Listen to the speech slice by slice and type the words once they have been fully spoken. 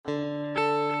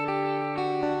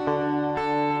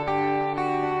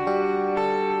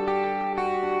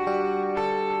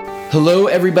Hello,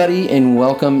 everybody, and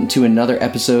welcome to another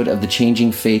episode of the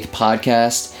Changing Faith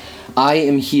podcast. I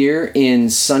am here in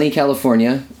sunny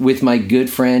California with my good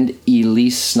friend,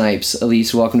 Elyse Snipes.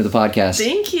 Elyse, welcome to the podcast.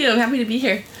 Thank you. I'm happy to be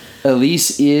here.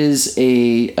 Elyse is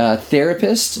a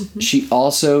therapist. Mm-hmm. She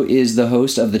also is the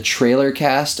host of the Trailer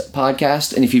Cast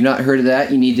podcast. And if you've not heard of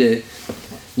that, you need to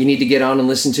get on and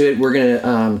listen to it. We're going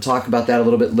to talk about that a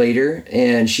little bit later.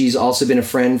 And she's also been a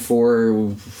friend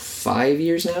for 5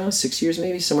 years now, 6 years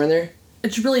maybe, somewhere in there.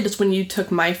 It's really just when you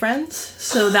took my friends.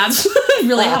 So that's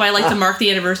really how I like to mark the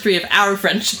anniversary of our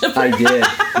friendship. I did.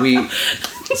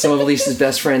 Some of Elise's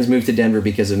best friends moved to Denver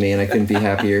because of me, and I couldn't be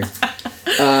happier.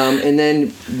 And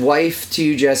then wife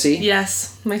to Jesse.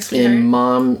 Yes, my sweetheart. And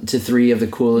mom to 3 of the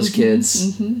coolest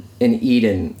kids. Mm-hmm. And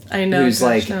Eden. I know. Who's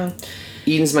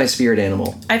Eden's my spirit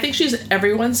animal. I think she's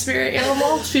everyone's spirit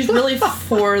animal. She's really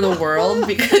for the world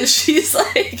because she's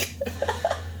like...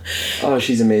 Oh,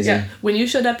 she's amazing. Yeah. When you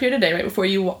showed up here today, right before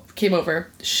you came over,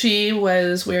 she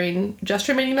was wearing just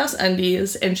her Minnie Mouse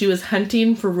undies, and she was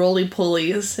hunting for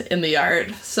roly-polies in the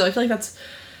yard. So I feel like that's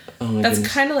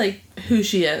kind of like who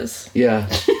she is. Yeah.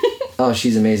 Oh,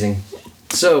 she's amazing.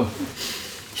 So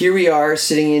here we are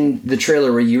sitting in the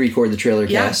trailer where you record the Trailer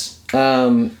Cast.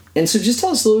 And so just tell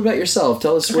us a little bit about yourself.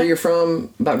 Tell us where you're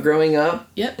from, about growing up.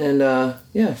 Yep. And,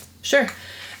 yeah. Sure.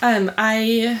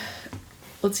 I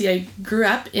grew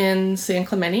up in San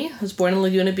Clemente. I was born in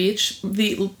Laguna Beach,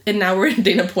 and now we're in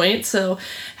Dana Point, so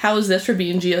how is this for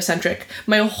being geocentric?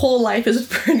 My whole life has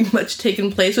pretty much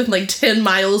taken place with 10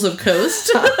 miles of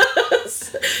coast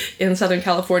in Southern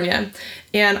California.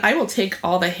 And I will take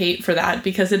all the hate for that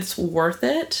because it's worth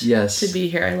it to be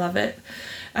here. I love it.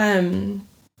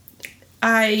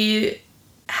 I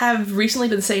have recently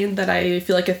been saying that I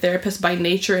feel like a therapist by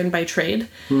nature and by trade.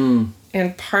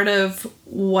 And part of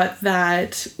what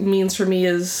that means for me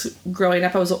is growing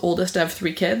up, I was the oldest of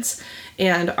 3 kids.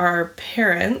 And our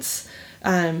parents,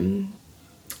 I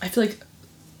feel like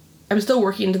I'm still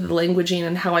working into the languaging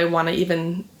and how I want to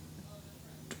even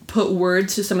put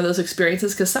words to some of those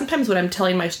experiences. Because sometimes when I'm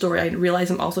telling my story, I realize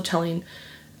I'm also telling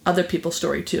other people's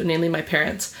story too, namely my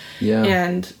parents. Yeah.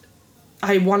 And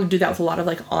I want to do that with a lot of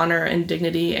honor and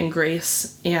dignity and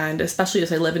grace. And especially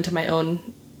as I live into my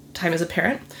own time as a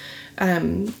parent.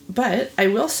 But I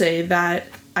will say that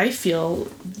I feel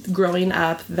growing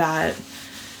up that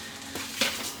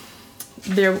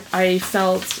I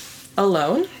felt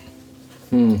alone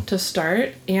to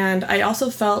start. And I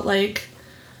also felt like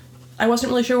I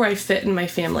wasn't really sure where I fit in my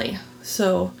family.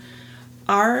 So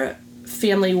our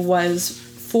family was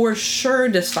for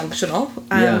sure dysfunctional.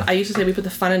 I used to say we put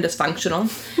the fun in dysfunctional.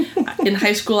 In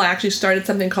high school, I actually started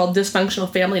something called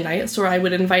Dysfunctional Family Nights, where I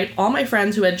would invite all my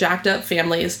friends who had jacked up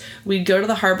families. We'd go to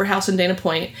the Harbor House in Dana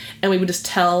Point, and we would just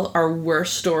tell our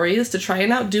worst stories to try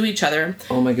and outdo each other.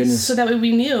 Oh my goodness. So that way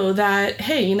we knew that,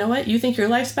 hey, you know what? You think your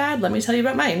life's bad? Let me tell you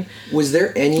about mine. Was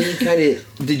there any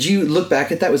did you look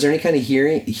back at that? Was there any kind of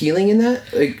healing in that?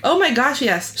 Oh my gosh,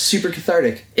 yes. Super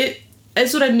cathartic.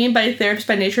 That's what I mean by therapist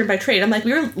by nature and by trade. I'm like,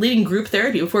 we were leading group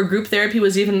therapy before group therapy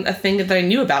was even a thing that I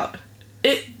knew about.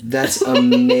 That's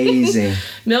amazing.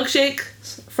 Milkshake,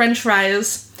 French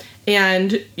fries,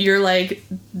 and your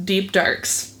deep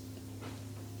darks.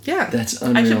 Yeah. That's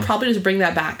unreal. I should probably just bring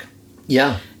that back.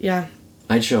 Yeah. Yeah.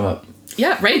 I'd show up.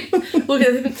 Yeah, right? Well,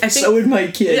 I think so would my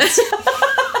kids.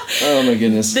 Oh my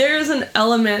goodness. There's an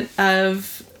element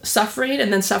of suffering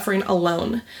and then suffering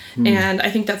alone. And I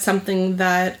think that's something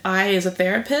that I, as a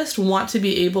therapist, want to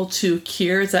be able to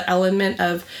cure. It's an element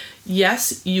of,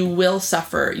 yes, you will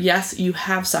suffer. Yes, you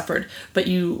have suffered, but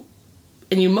you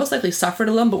most likely suffered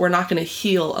alone, but we're not going to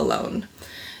heal alone.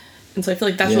 And so I feel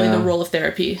like that's really the role of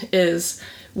therapy is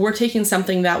we're taking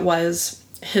something that was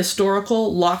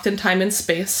historical, locked in time and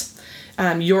space,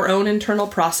 your own internal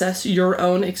process, your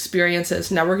own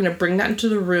experiences. Now we're going to bring that into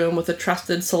the room with a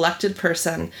trusted, selected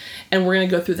person, and we're going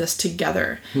to go through this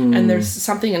together. And there's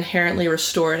something inherently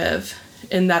restorative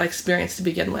in that experience to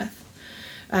begin with.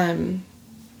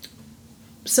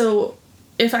 So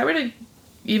if I were to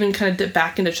even kind of dip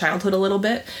back into childhood a little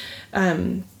bit,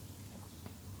 I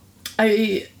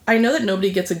know that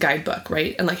nobody gets a guidebook,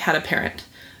 right? And how to parent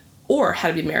or how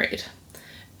to be married.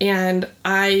 And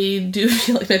I do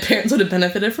feel like my parents would have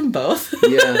benefited from both.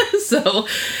 Yeah. So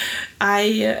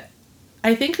I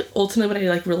think ultimately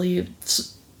my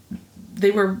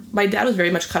dad was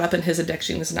very much caught up in his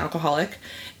addiction as an alcoholic,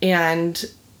 and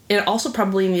also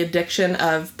probably in the addiction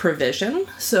of provision.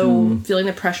 So feeling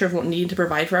the pressure of needing to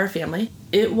provide for our family.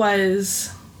 It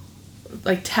was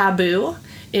taboo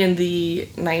in the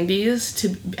 90s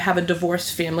to have a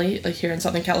divorced family here in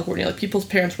Southern California. People's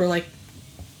parents were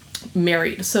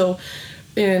married. So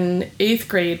in 8th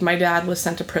grade, my dad was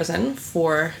sent to prison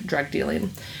for drug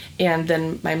dealing. And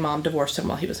then my mom divorced him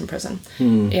while he was in prison.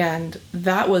 And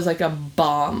that was like a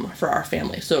bomb for our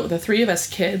family. So the 3 of us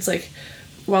kids, like,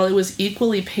 while it was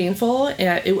equally painful,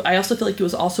 I also feel like it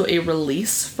was also a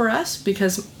release for us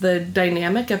because the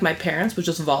dynamic of my parents was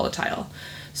just volatile.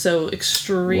 So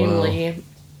extremely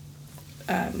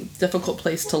difficult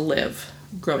place to live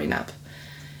growing up.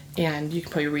 And you can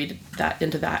probably read that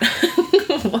into that,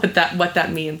 what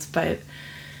that means. But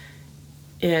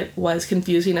it was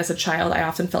confusing as a child. I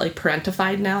often felt like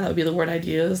parentified now. That would be the word I'd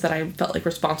use. That I felt like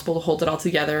responsible to hold it all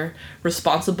together.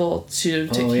 Responsible to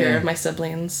take care of my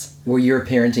siblings. Were you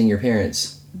parenting your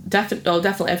parents?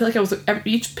 Definitely. I feel like I was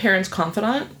each parent's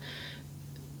confidant.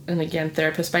 And again,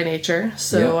 therapist by nature.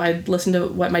 So I'd listen to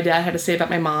what my dad had to say about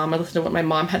my mom. I'd listen to what my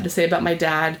mom had to say about my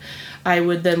dad. I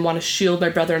would then want to shield my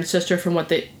brother and sister from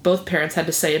what both parents had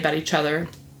to say about each other.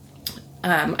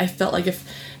 I felt like if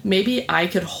maybe I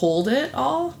could hold it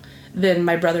all, then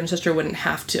my brother and sister wouldn't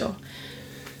have to.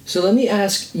 So let me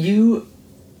ask you,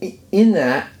 in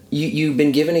that, you've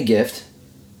been given a gift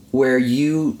where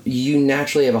you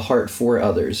naturally have a heart for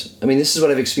others. I mean, this is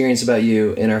what I've experienced about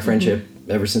you in our friendship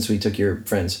ever since we took your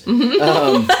friends.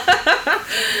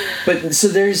 But so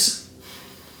there's,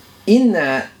 in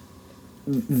that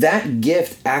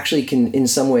gift actually can, in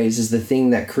some ways, is the thing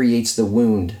that creates the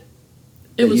wound.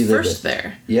 It was first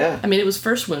there. Yeah. I mean, it was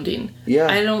first wounding. Yeah.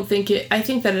 I think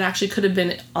that it actually could have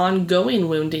been ongoing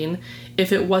wounding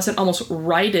if it wasn't almost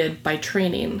righted by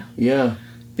training. Yeah.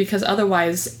 Because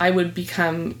otherwise I would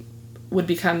become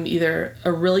either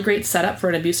a really great setup for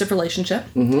an abusive relationship,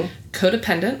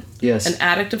 codependent, an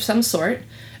addict of some sort,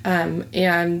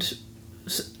 and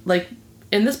like,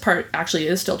 in this part actually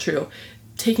is still true,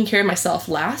 taking care of myself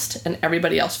last and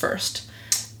everybody else first.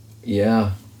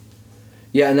 Yeah.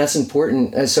 Yeah, and that's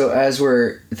important. So as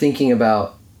we're thinking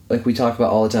about, like we talk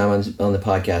about all the time on the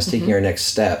podcast, taking our next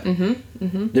step,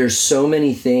 there's so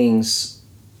many things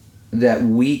that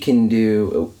we can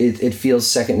do. It feels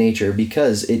second nature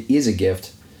because it is a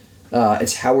gift.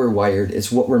 It's how we're wired.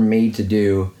 It's what we're made to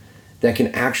do that can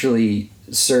actually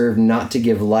serve not to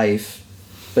give life,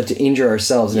 but to injure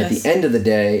ourselves. And at the end of the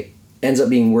day, ends up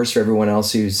being worse for everyone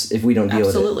else if we don't deal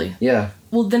with it. Yeah.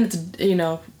 Well, then it's,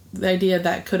 the idea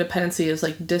that codependency is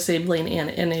like disabling and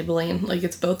enabling, like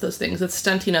it's both those things. It's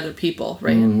stunting other people,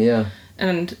 right? Yeah.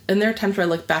 And there are times where I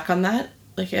look back on that,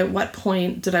 like at what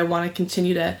point did I want to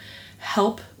continue to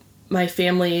help my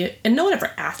family? And no one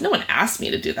asked me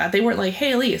to do that. They weren't like,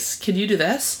 hey, Elyse, could you do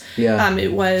this? Yeah.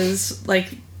 It was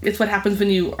like, it's what happens when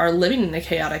you are living in a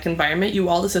chaotic environment. You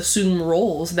all just assume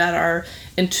roles that are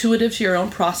intuitive to your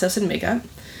own process and makeup.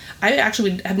 I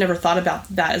actually have never thought about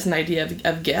that as an idea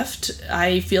of gift.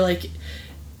 I feel like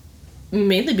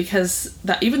mainly because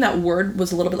even that word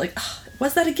was a little bit like,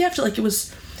 was that a gift? Like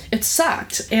it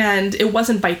sucked and it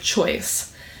wasn't by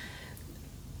choice.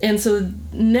 And so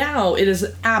now it is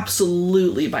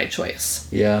absolutely by choice.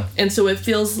 Yeah. And so it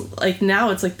feels like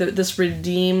now it's like this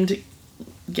redeemed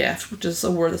gift, which is a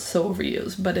word that's so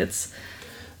overused, but it's...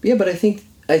 Yeah, but I think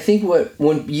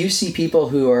when you see people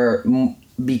who are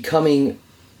becoming...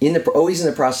 always in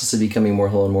the process of becoming more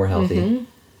whole and more healthy,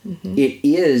 it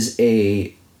is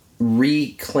a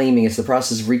reclaiming. It's the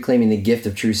process of reclaiming the gift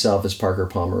of true self, as Parker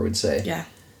Palmer would say. Yeah.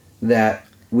 That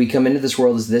we come into this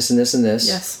world as this and this and this.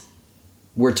 Yes.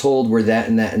 We're told we're that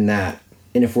and that and that.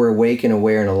 And if we're awake and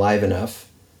aware and alive enough,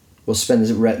 we'll spend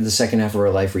the second half of our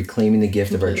life reclaiming the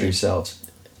gift of our true selves.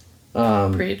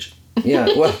 Preach. Yeah,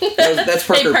 well, that's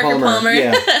Parker, Parker Palmer.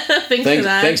 Yeah. Thanks for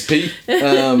that. Thanks, Pete.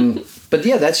 But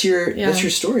yeah, that's your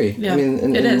story. Yeah. I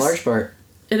mean, in large part.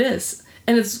 It is.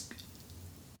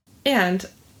 And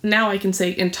now I can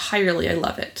say entirely I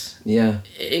love it. Yeah.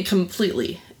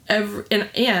 Completely.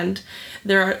 And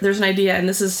there's an idea, and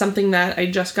this is something that I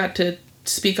just got to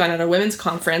speak on at a women's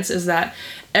conference, is that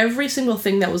every single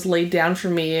thing that was laid down for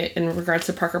me in regards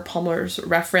to Parker Palmer's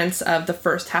reference of the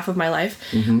first half of my life,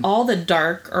 all the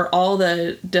dark or all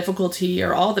the difficulty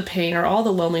or all the pain or all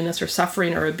the loneliness or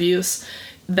suffering or abuse,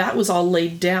 that was all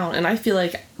laid down. And I feel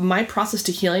like my process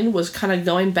to healing was kind of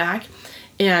going back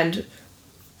and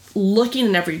looking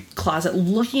in every closet,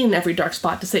 looking in every dark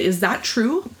spot to say, is that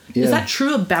true? Yeah. Is that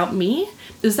true about me?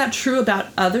 Is that true about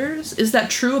others? Is that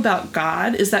true about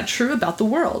God? Is that true about the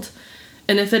world?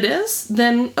 And if it is,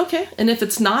 then okay. And if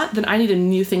it's not, then I need a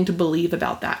new thing to believe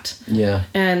about that. Yeah.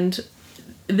 And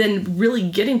then really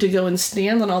getting to go and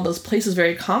stand on all those places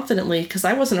very confidently, because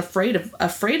I wasn't afraid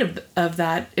of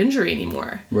that injury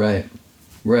anymore. Right.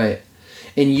 Right.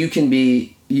 And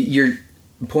you're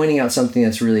pointing out something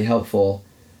that's really helpful,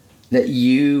 that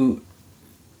you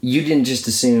you didn't just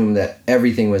assume that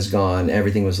everything was gone,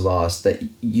 everything was lost, that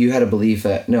you had a belief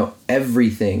that, no,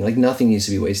 everything, like nothing needs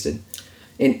to be wasted.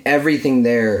 And everything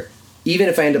there, even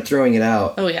if I end up throwing it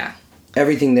out, oh yeah,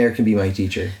 everything there can be my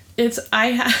teacher.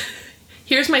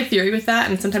 Here's my theory with that,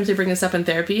 and sometimes I bring this up in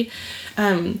therapy.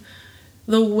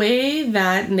 The way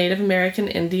that Native American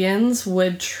Indians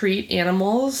would treat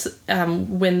animals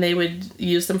when they would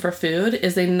use them for food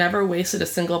is they never wasted a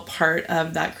single part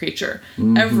of that creature.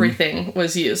 Mm-hmm. Everything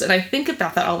was used. And I think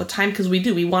about that all the time because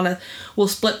we'll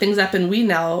split things up and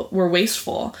we're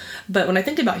wasteful. But when I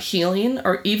think about healing,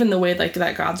 or even the way like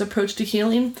that God's approach to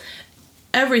healing,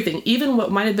 everything, even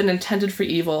what might have been intended for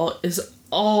evil, is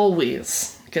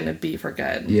always going to be for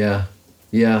good. Yeah.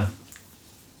 Yeah.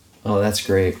 Oh, that's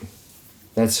great.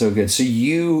 That's so good. So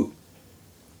you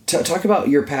talk about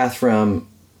your path from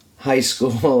high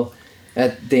school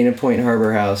at Dana Point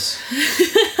Harbor House.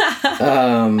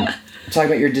 Talk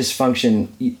about your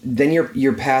dysfunction. Then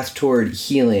your path toward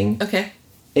healing. Okay.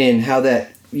 And how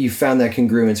that you found that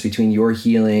congruence between your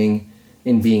healing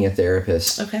and being a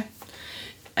therapist. Okay.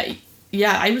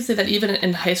 I would say that even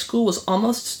in high school was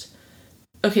almost.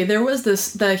 Okay, there was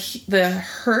the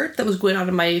hurt that was going on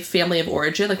in my family of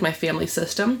origin, like my family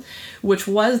system, which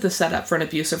was the setup for an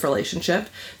abusive relationship.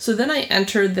 So then I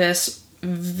entered this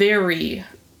very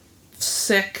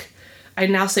sick, I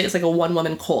now say it's like a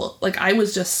one-woman cult. Like I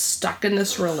was just stuck in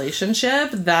this relationship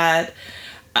that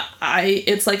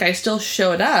it's like I still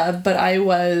showed up, but I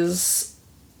was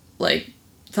like,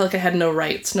 felt like I had no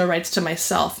rights to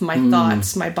myself, my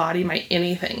thoughts, my body, my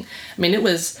anything. I mean, it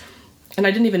was... And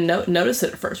I didn't even notice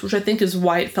it at first, which I think is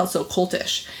why it felt so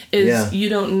cultish. You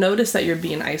don't notice that you're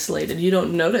being isolated. You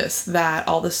don't notice that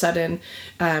all of a sudden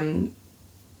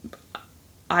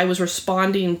I was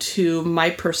responding to my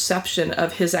perception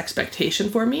of his expectation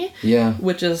for me,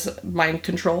 which is mind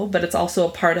control, but it's also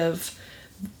a part of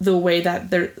the way that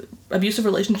their abusive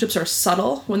relationships are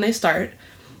subtle when they start,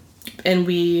 and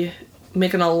we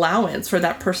make an allowance for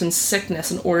that person's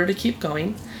sickness in order to keep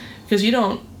going, because you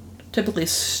don't typically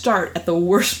start at the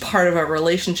worst part of a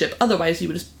relationship. Otherwise,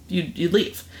 you'd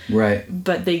leave. Right.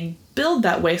 But they build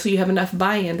that way so you have enough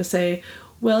buy-in to say,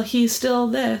 well, he's still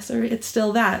this or it's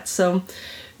still that. So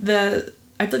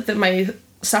I think that my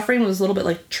suffering was a little bit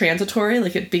like transitory.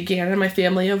 Like it began in my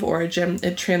family of origin.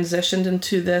 It transitioned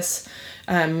into this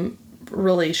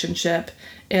relationship.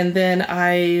 And then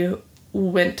I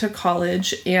went to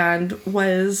college and I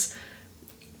was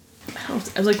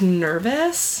like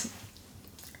nervous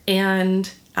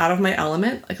and out of my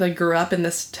element. Like I grew up in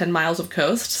this 10 miles of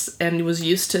coasts and was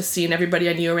used to seeing everybody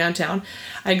I knew around town.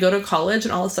 I go to college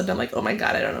and all of a sudden I'm like, oh my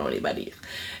God, I don't know anybody.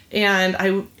 And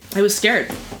I was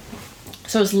scared.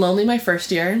 So I was lonely my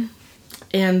first year,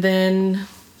 and then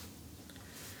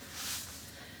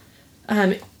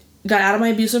got out of my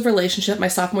abusive relationship my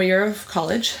sophomore year of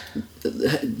college.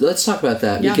 Let's talk about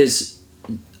that, because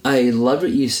I loved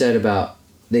what you said about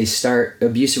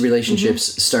abusive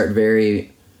relationships start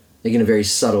in a very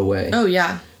subtle way. Oh,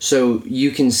 yeah. So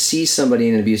you can see somebody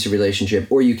in an abusive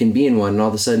relationship, or you can be in one, and all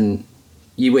of a sudden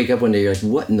you wake up one day, you're like,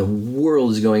 what in the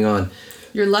world is going on?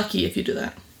 You're lucky if you do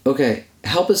that. Okay.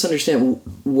 Help us understand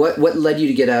what led you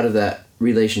to get out of that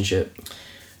relationship.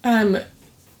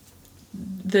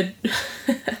 The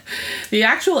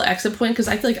actual exit point, because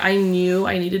I feel like I knew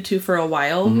I needed to for a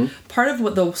while. Mm-hmm. Part of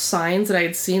what the signs that I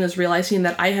had seen is realizing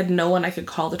that I had no one I could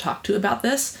call to talk to about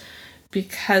this,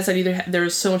 because there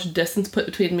was so much distance put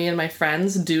between me and my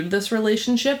friends due to this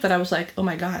relationship that I was like, oh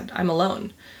my God, I'm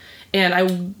alone. And I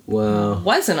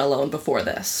wasn't alone before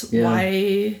this. Yeah.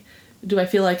 Why do I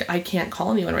feel like I can't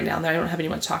call anyone right now and that I don't have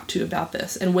anyone to talk to about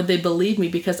this? And would they believe me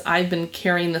because I've been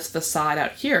carrying this facade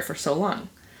out here for so long?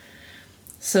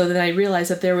 So then I realized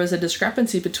that there was a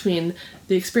discrepancy between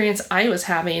the experience I was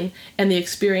having and the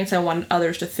experience I wanted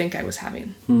others to think I was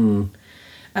having.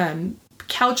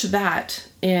 Couch that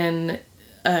in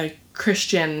a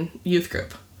Christian youth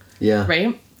group. Yeah.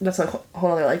 Right? That's a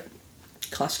whole other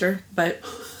cluster. But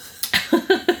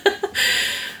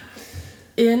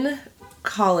in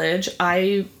college,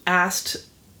 I asked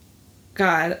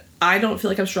God, I don't feel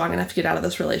like I'm strong enough to get out of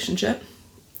this relationship.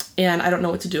 And I don't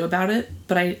know what to do about it,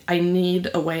 but I need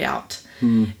a way out.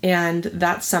 And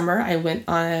that summer, I went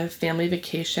on a family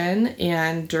vacation.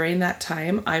 And during that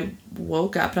time, I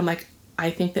woke up and I'm like, I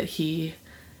think that he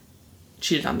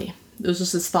cheated on me. It was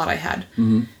just this thought I had.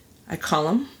 Mm-hmm. I call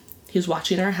him. He's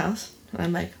watching our house. And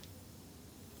I'm like,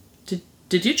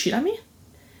 did you cheat on me?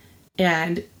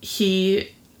 And he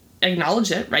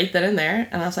acknowledged it right then and there.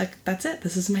 And I was like, that's it.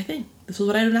 This is my thing. This is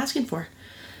what I've been asking for.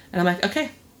 And I'm like,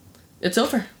 okay, it's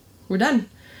over. We're done.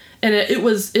 And there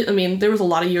was a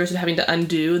lot of years of having to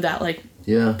undo that, like,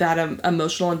 that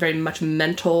emotional and very much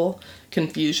mental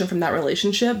confusion from that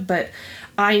relationship. But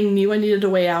I knew I needed a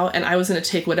way out, and I was going to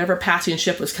take whatever passing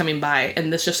ship was coming by,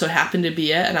 and this just so happened to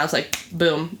be it. And I was like,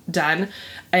 boom, done.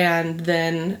 And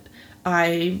then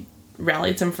I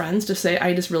rallied some friends to say,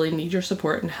 I just really need your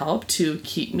support and help to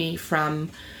keep me from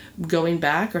going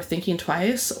back or thinking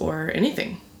twice or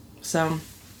anything. So.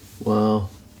 Wow.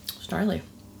 It's gnarly.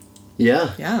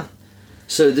 Yeah. Yeah.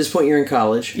 So at this point you're in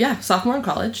college. Yeah, sophomore in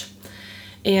college.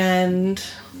 And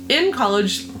in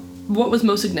college, what was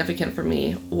most significant for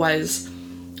me was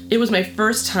it was my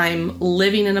first time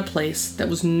living in a place that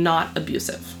was not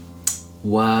abusive.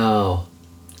 Wow.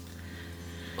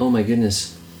 Oh my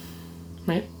goodness.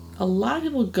 Right? A lot of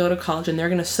people go to college and they're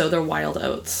going to sow their wild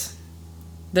oats.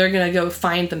 They're going to go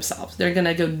find themselves. They're going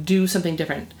to go do something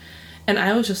different. And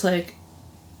I was just like,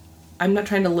 I'm not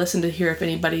trying to listen to hear if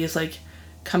anybody is like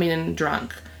coming in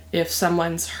drunk, if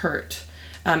someone's hurt,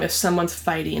 if someone's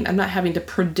fighting. I'm not having to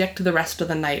predict the rest of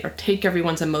the night or take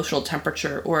everyone's emotional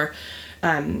temperature or,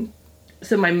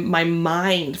 so my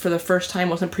mind for the first time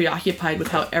wasn't preoccupied with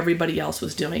how everybody else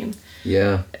was doing.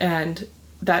 Yeah. And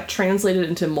that translated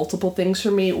into multiple things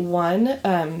for me. One,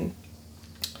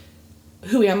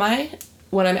 who am I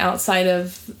when I'm outside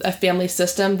of a family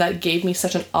system that gave me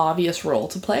such an obvious role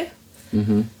to play?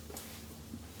 Mm-hmm.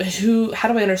 How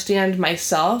do I understand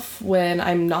myself when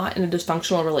I'm not in a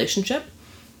dysfunctional relationship?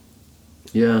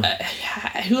 Yeah.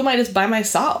 Who am I just by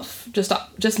myself?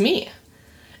 Just me.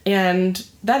 And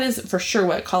that is for sure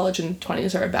what college and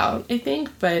 20s are about, I think.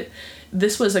 But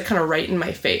this was a kind of right in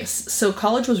my face. So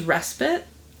college was respite.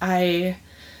 I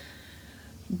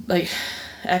would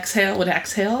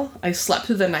exhale. I slept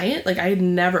through the night. Like I had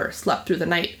never slept through the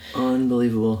night.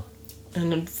 Unbelievable.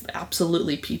 And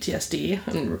absolutely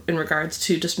PTSD in regards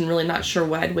to just really not sure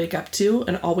what I'd wake up to,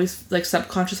 and always like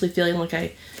subconsciously feeling like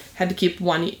I had to keep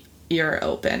one ear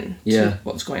open to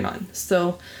what was going on.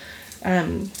 So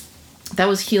that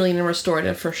was healing and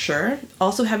restorative for sure.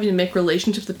 Also having to make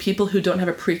relationships with people who don't have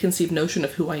a preconceived notion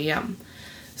of who I am.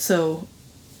 So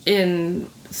in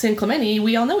San Clemente,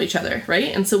 we all know each other,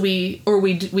 right? And so we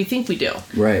think we do.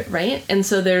 Right. Right? And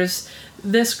so there's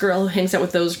this girl who hangs out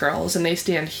with those girls, and they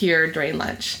stand here during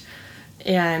lunch.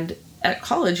 And at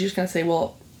college, you're just going to say,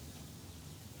 well,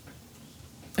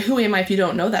 who am I if you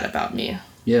don't know that about me?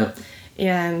 Yeah.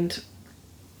 And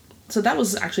so that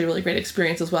was actually a really great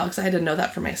experience as well, because I had to know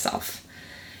that for myself.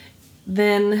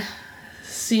 Then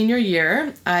senior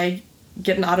year, I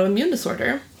get an autoimmune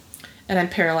disorder, and I'm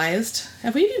paralyzed.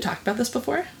 Have we even talked about this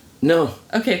before? No.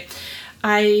 Okay.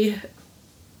 I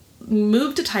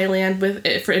moved to Thailand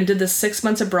and did this 6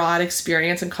 months abroad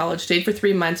experience in college, stayed for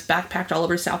 3 months, backpacked all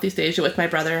over Southeast Asia with my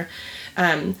brother.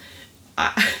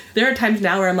 There are times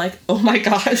now where I'm like, oh my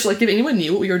gosh, like if anyone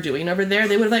knew what we were doing over there,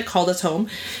 they would have like called us home.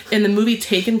 And the movie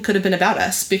Taken could have been about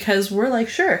us, because we're like,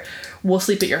 sure, we'll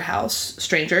sleep at your house,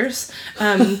 strangers.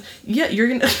 Yeah, you're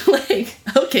gonna like,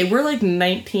 okay, we're like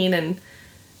 19 and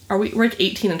we're like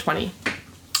 18 and 20.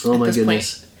 Oh my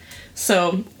goodness. Point.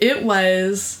 So it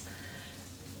was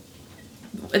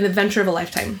an adventure of a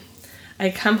lifetime. I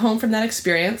come home from that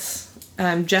experience.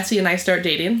 Jesse and I start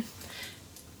dating.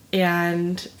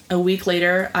 And a week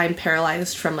later, I'm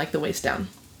paralyzed from like the waist down.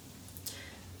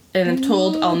 And I'm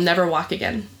told I'll never walk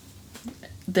again.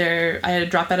 I had to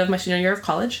drop out of my senior year of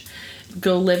college,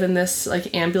 go live in this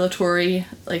like ambulatory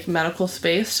like medical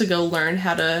space to go learn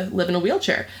how to live in a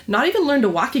wheelchair. Not even learn to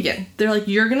walk again. They're like,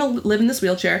 you're going to live in this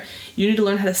wheelchair. You need to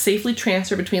learn how to safely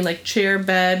transfer between like chair,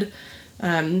 bed,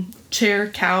 chair,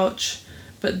 couch.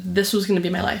 But this was going to be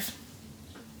my life.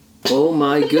 Oh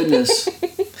my goodness.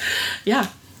 Yeah.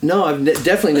 No, I've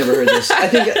definitely never heard this. I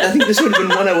think this would have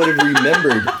been one I would have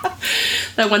remembered.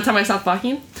 That one time I stopped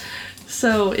walking.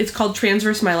 So it's called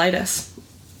transverse myelitis.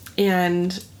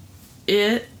 And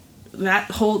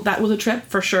that was a trip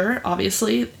for sure,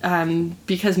 obviously,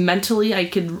 because mentally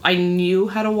I knew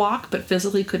how to walk, but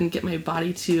physically couldn't get my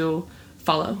body to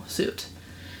follow suit.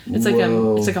 It's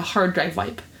like a hard drive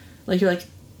wipe. Like you're like,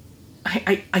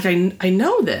 I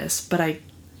know this, but I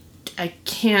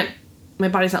can't. My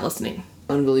body's not listening.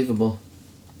 Unbelievable.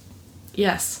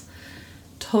 Yes.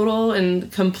 Total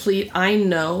and complete I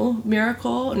know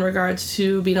miracle in regards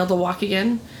to being able to walk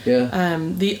again. Yeah.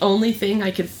 The only thing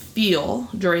I could feel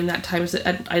during that time is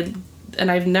that and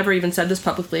I've never even said this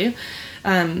publicly,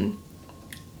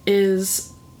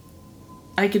 is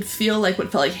I could feel like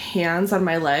what felt like hands on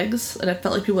my legs, and it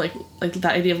felt like people like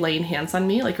that idea of laying hands on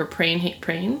me, like you're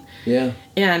praying. Yeah.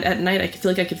 And at night I could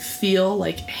feel like I could feel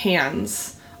like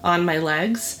hands on my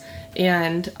legs,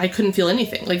 and I couldn't feel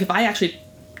anything. Like if I actually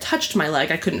touched my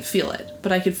leg, I couldn't feel it,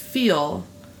 but I could feel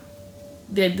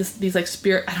they had these like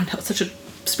spirit, I don't know, such a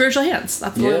spiritual hands.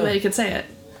 That's the only way I could say it.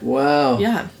 Wow.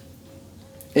 Yeah.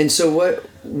 And so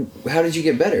how did you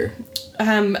get better?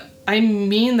 I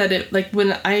mean that it, like,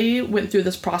 when I went through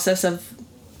this process of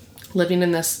living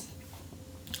in this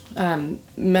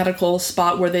medical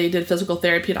spot where they did physical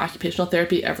therapy and occupational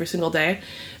therapy every single day,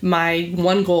 my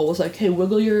one goal was like, hey,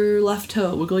 wiggle your left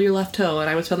toe, and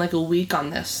I would spend like a week on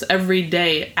this every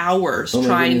day, hours,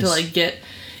 trying to like get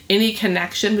any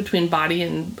connection between body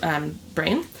and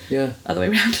brain. Yeah. Other way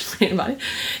around, brain and body.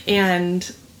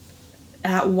 And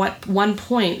at one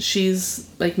point, she's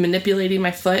like manipulating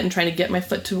my foot and trying to get my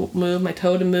foot to move, my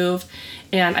toe to move,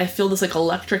 and I feel this like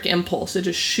electric impulse. It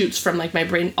just shoots from like my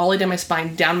brain all the way down my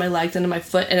spine, down my legs, into my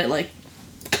foot, and it like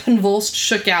convulsed,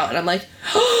 shook out, and I'm like,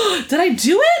 oh, did I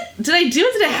do it? Did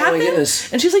it happen? Oh my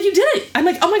goodness. And she's like, you did it. I'm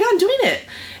like, oh my God, I'm doing it.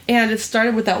 And it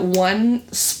started with that one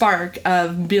spark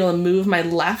of being able to move my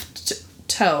left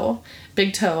toe,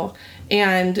 big toe,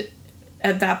 and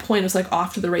at that point it was like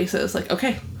off to the races. Like,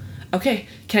 okay,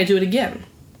 can I do it again?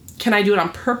 Can I do it on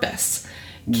purpose?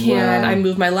 Can I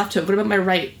move my left toe? What about my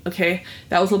right? Okay,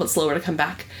 that was a little bit slower to come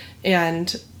back.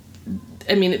 And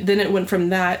I mean, then it went from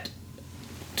that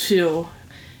to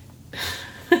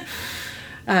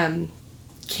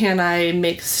can I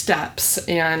make steps,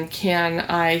 and can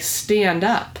I stand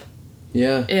up?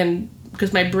 Yeah. And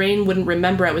because my brain wouldn't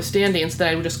remember I was standing, so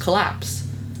then I would just collapse.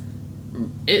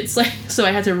 It's like, so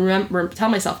I had to tell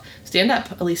myself, stand up,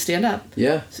 Elyse, stand up.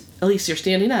 Yeah. Elyse, you're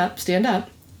standing up, stand up.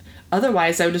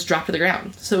 Otherwise, I would just drop to the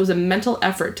ground. So it was a mental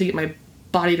effort to get my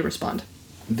body to respond.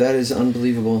 That is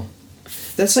unbelievable.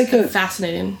 That's like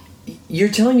fascinating. You're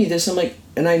telling me this, I'm like,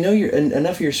 and I know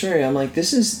enough of your story, I'm like,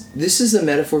 this is a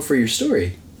metaphor for your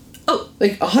story. Oh.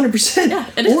 Like 100%. Yeah,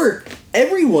 it is. Or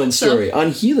everyone's story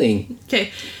on healing.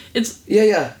 Okay. It's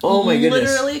Yeah. Oh my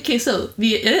goodness. Literally, okay, so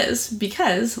it is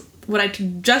because what I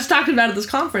just talked about at this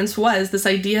conference was this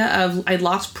idea of I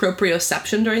lost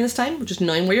proprioception during this time, which is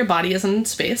knowing where your body is in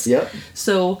space. Yep.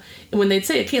 So when they'd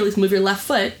say, okay, let's move your left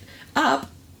foot up,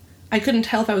 I couldn't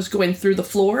tell if I was going through the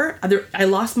floor. I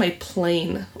lost my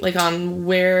plane, like on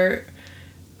where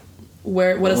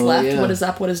what is left, what is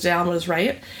up, what is down, what is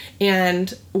right.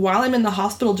 And while I'm in the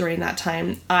hospital during that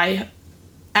time, I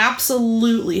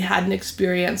absolutely had an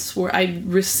experience where I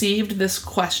received this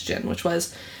question, which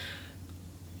was,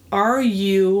 are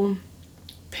you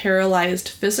paralyzed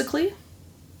physically,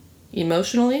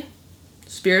 emotionally,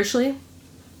 spiritually,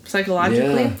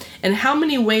 psychologically? Yeah. And how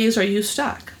many ways are you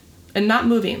stuck and not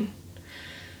moving?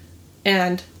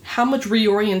 And how much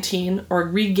reorienting or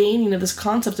regaining of this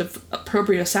concept of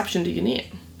proprioception do you need?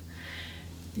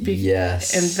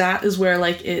 Yes. And that is where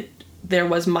there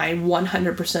was my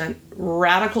 100%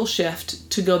 radical shift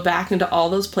to go back into all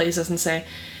those places and say,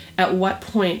 at what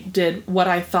point did what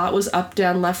I thought was up,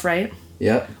 down, left, right,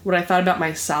 Yep. what I thought about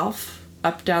myself,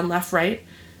 up, down, left, right,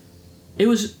 it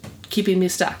was keeping me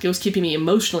stuck. It was keeping me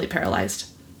emotionally paralyzed,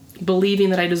 believing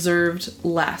that I deserved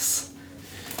less.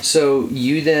 So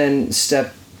you then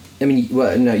you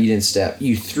didn't step.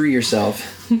 You threw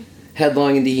yourself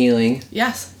headlong into healing.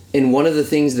 Yes. And one of the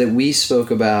things that we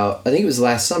spoke about, I think it was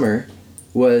last summer,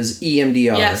 was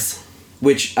EMDR. Yes.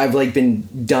 Which I've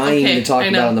been dying to talk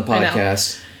about on the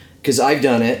podcast. Because I've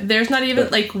done it. There's not even,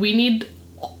 we need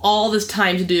all this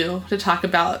time to talk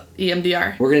about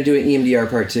EMDR. We're going to do an EMDR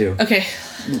part 2. Okay.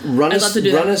 Run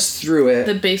us through it.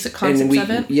 The basic concepts of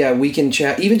it. Yeah, we can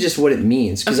chat, even just what it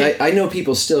means. Because I know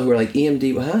people still who are like,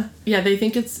 EMD, huh? Yeah, they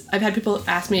think I've had people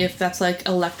ask me if that's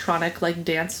electronic,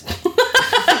 dance.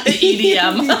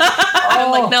 EDM.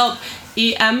 I'm like, no,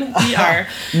 EMDR.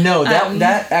 No,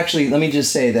 that actually, let me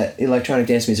just say that electronic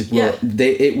dance music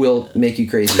it will make you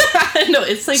crazy. No,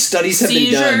 it's studies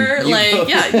seizure, have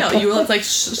been done. you will it's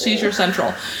seizure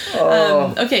central.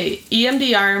 Okay,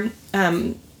 EMDR,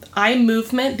 eye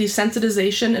movement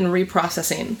desensitization and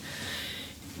reprocessing.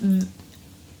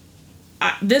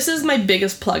 This is my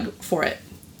biggest plug for it.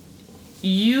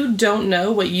 You don't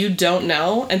know what you don't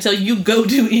know until you go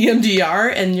do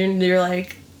EMDR and you're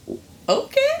like,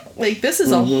 okay, this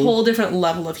is a whole different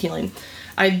level of healing.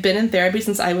 I've been in therapy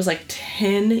since I was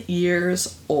 10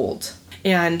 years old.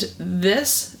 And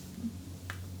this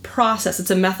process,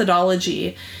 it's a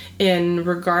methodology in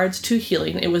regards to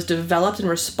healing. It was developed in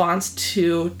response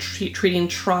to treating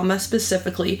trauma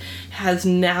specifically, has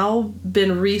now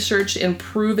been researched and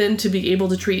proven to be able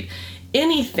to treat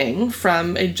anything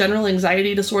from a general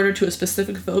anxiety disorder to a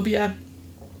specific phobia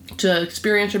to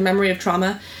experience or memory of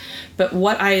trauma. But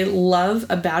what I love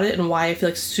about it and why I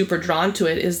feel super drawn to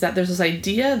it is that there's this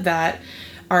idea that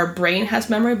our brain has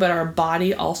memory, but our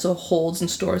body also holds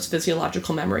and stores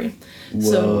physiological memory. Whoa.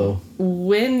 So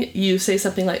when you say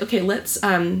something like, okay, let's,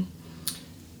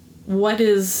 what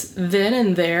is then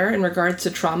and there in regards to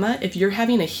trauma, if you're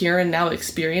having a here and now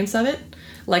experience of it,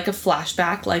 like a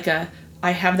flashback, like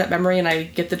I have that memory and I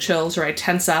get the chills, or I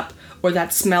tense up, or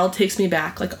that smell takes me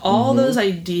back, like all those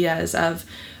ideas of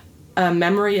a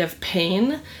memory of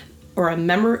pain or a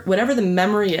memory, whatever the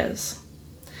memory is,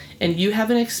 and you have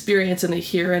an experience in the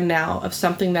here and now of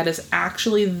something that is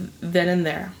actually then and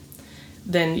there,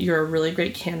 then you're a really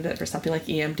great candidate for something like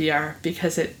EMDR,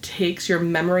 because it takes your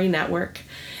memory network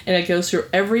and it goes through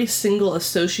every single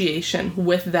association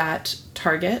with that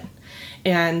target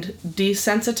and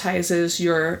desensitizes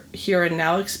your here and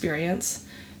now experience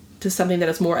to something that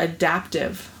is more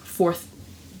adaptive for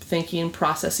thinking,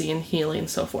 processing, healing,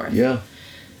 so forth. Yeah.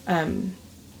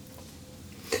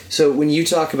 So when you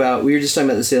talk about, we were just talking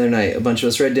about this the other night, a bunch of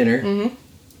us were at dinner,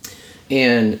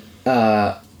 and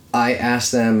I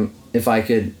asked them if I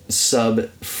could sub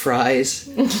fries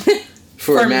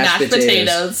for mashed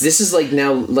potatoes. This is like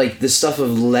now like the stuff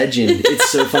of legend. It's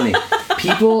so funny.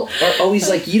 People are always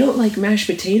like, you don't like mashed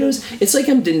potatoes? It's like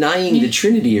I'm denying the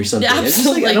Trinity or something. Yeah, it's just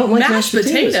like, I don't like mashed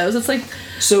potatoes. It's like...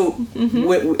 So,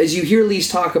 as you hear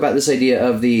Elyse talk about this idea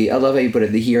of I love how you put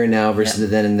it, the here and now versus the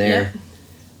then and there.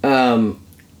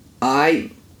 I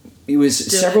think it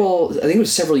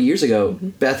was several years ago,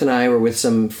 Beth and I were with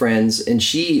some friends, and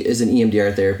she is an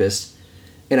EMDR therapist,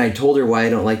 and I told her why I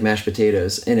don't like mashed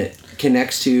potatoes, and it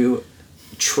connects to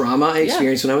trauma I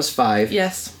experienced when I was 5.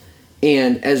 Yes.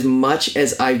 And as much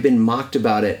as I've been mocked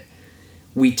about it,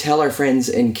 we tell our friends,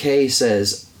 and Kay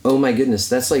says, oh my goodness,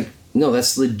 that's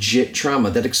legit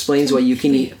trauma. That explains why you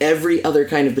can eat every other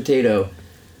kind of potato,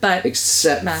 but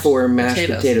except for mashed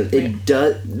potatoes. Right. It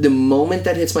does, the moment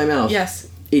that hits my mouth,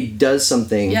 it does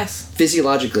something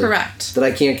physiologically that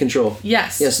I can't control.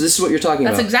 Yes. Yeah, so this is what you're talking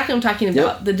about. That's exactly what I'm talking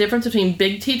about. Yep. The difference between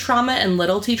big T trauma and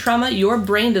little T trauma, your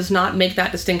brain does not make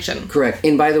that distinction. Correct.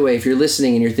 And by the way, if you're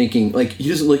listening and you're thinking, like, he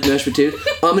doesn't like mashed potatoes,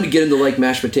 I'm going to get him to like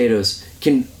mashed potatoes.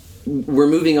 We're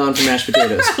moving on from mashed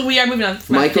potatoes. We are moving on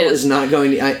from mashed potatoes. Michael is not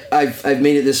going to... I've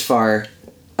made it this far.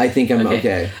 I think I'm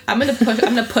okay. I'm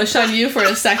gonna push on you for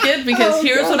a second, because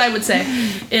here's what I would say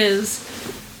is,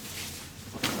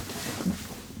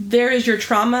 there is your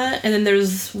trauma, and then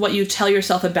there's what you tell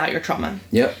yourself about your trauma.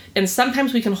 Yep. And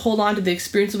sometimes we can hold on to the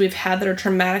experiences we've had that are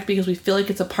traumatic because we feel like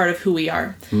it's a part of who we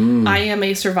are. I am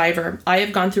a survivor. I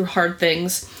have gone through hard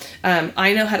things.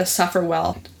 I know how to suffer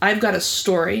well. I've got a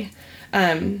story.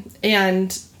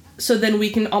 And so then we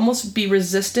can almost be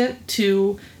resistant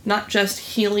to not just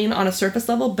healing on a surface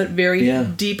level, but very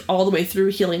deep all the way through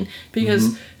healing.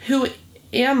 Because who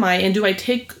am I, and do I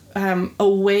take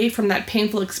away from that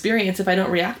painful experience if I don't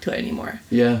react to it anymore?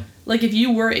 Yeah. Like, if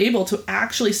you were able to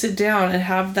actually sit down and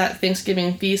have that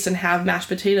Thanksgiving feast and have mashed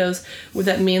potatoes, would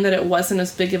that mean that it wasn't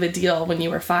as big of a deal when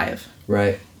you were 5?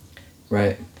 Right.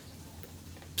 Right.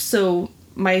 So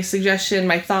my suggestion,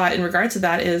 my thought in regards to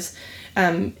that is,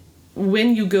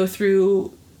 when you go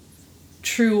through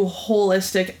true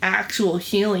holistic actual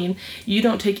healing, you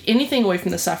don't take anything away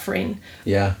from the suffering,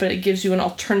 but it gives you an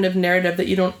alternative narrative that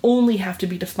you don't only have to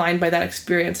be defined by that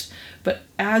experience, but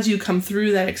as you come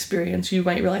through that experience, you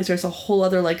might realize there's a whole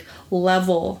other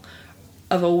level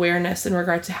of awareness in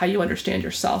regards to how you understand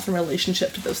yourself in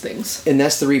relationship to those things. And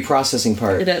that's the reprocessing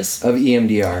part. It is. Of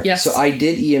EMDR. Yes. So I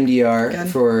did EMDR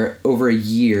for over a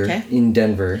year in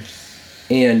Denver.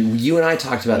 And you and I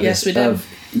talked about this. Yes,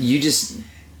 we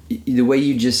did. The way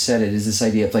you just said it is this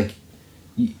idea of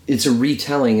it's a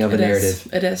retelling of a narrative.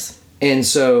 It is. And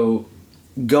so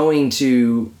going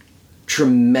to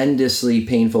tremendously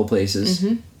painful places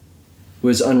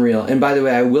was unreal. And by the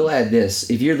way, I will add this.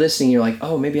 If you're listening, you're like,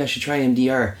 oh, maybe I should try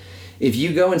EMDR. If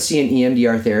you go and see an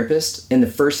EMDR therapist and the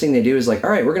first thing they do is like, all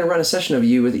right, we're going to run a session of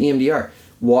you with EMDR,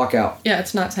 walk out. Yeah,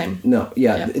 it's not time. No,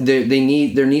 yeah.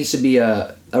 There needs to be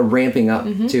a ramping up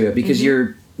to it, because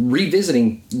you're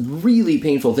revisiting really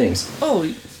painful things.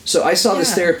 Oh. So I saw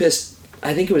this therapist,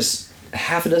 I think it was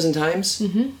half a dozen times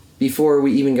before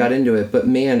we even got into it. But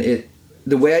man,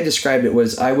 the way I described it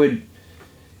was, I would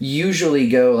usually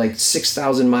go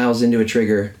 6,000 miles into a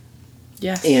trigger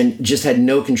and just had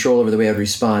no control over the way I'd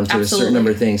respond to a certain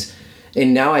number of things.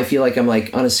 And now I feel like I'm on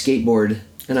a skateboard,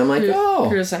 and I'm like,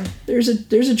 cruising. There's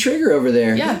a trigger over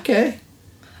there. Yeah. Okay.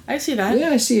 I see that. Yeah,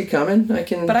 I see it coming.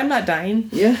 But I'm not dying.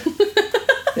 Yeah.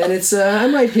 And it's, I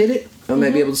might hit it. I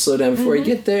might be able to slow down before I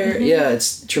get there. Yeah,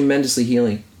 it's tremendously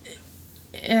healing.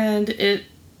 And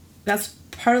that's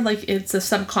part of it's a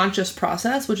subconscious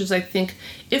process, which is, I think,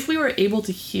 if we were able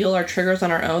to heal our triggers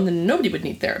on our own, then nobody would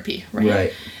need therapy, right?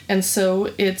 Right. And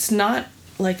so it's not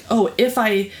like, oh, if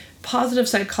I positive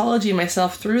psychology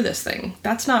myself through this thing,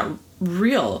 that's not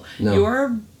real. No.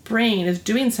 Your brain is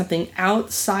doing something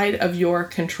outside of your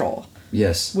control.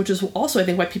 Yes. Which is also, I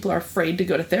think, why people are afraid to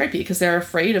go to therapy, because they're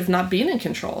afraid of not being in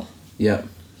control. Yeah.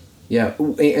 Yeah.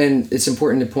 And it's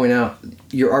important to point out,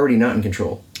 you're already not in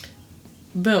control.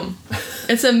 Boom.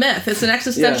 It's a myth. It's an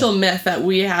existential myth that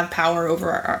we have power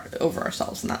over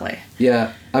ourselves in that way.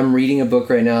 Yeah. I'm reading a book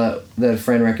right now that a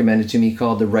friend recommended to me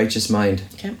called The Righteous Mind.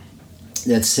 Okay.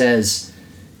 That says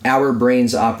our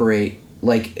brains operate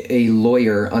like a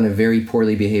lawyer on a very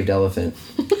poorly behaved elephant.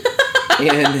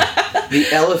 And the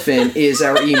elephant is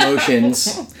our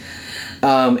emotions.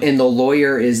 And the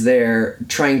lawyer is there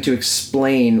trying to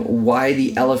explain why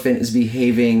the elephant is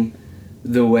behaving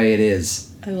the way it is.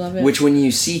 I love it. Which, when you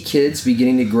see kids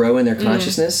beginning to grow in their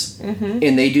consciousness,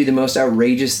 and they do the most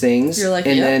outrageous things, you're like,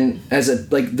 and then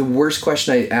the worst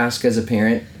question I ask as a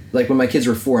parent, like when my kids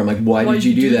were 4, I'm like, why did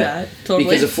you do that? Totally.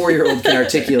 Because a 4-year-old can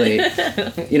articulate,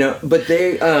 but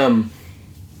they, and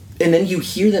then you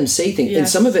hear them say things, and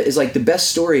some of it is like the best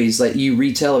stories like you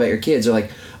retell about your kids are like,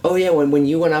 oh yeah, when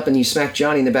you went up and you smacked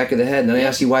Johnny in the back of the head, and then I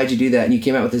asked you, why'd you do that? And you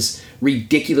came out with this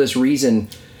ridiculous reason.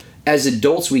 As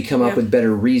adults, we come up with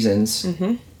better reasons,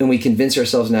 and we convince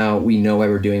ourselves now we know why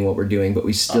we're doing what we're doing, but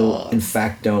we still, in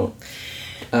fact, don't.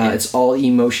 It's all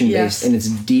emotion-based, and it's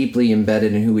deeply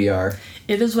embedded in who we are.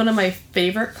 It is one of my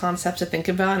favorite concepts to think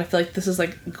about, and I feel like this is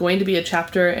like going to be a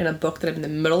chapter in a book that I'm in the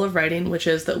middle of writing, which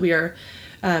is that we are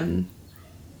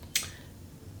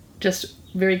just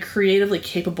very creatively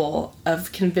capable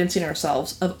of convincing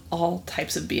ourselves of all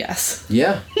types of BS.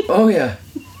 Yeah. Oh, yeah.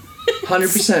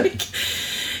 100%.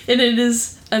 And it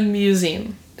is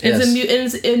amusing.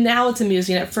 And now it's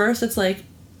amusing. At first, it's like,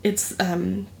 it's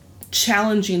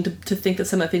challenging to think that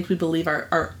some of the things we believe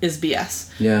is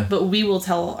BS. Yeah. But we will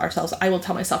tell ourselves, I will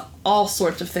tell myself all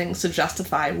sorts of things to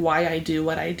justify why I do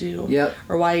what I do. Yep.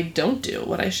 Or why I don't do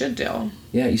what I should do.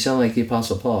 Yeah, you sound like the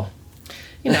Apostle Paul.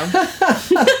 You know.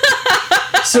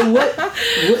 So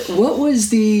what was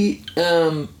the...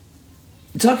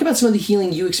 talk about some of the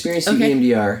healing you experienced through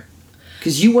EMDR.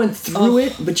 Because you went through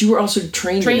it, but you were also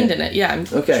trained in it. Yeah. I'm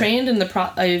trained in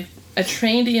a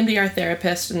trained EMDR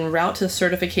therapist en route to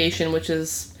certification, which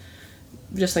is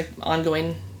just like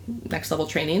ongoing next level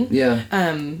training. Yeah.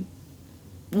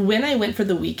 When I went for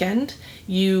the weekend,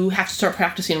 you have to start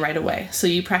practicing right away. So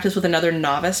you practice with another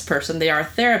novice person. They are a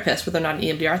therapist, but they're not an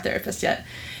EMDR therapist yet.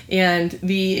 And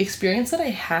the experience that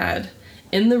I had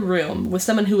in the room with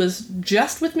someone who was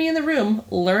just with me in the room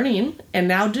learning and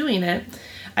now doing it,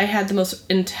 I had the most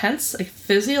intense, like,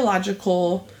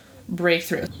 physiological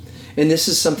breakthrough. And this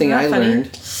is something I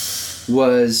learned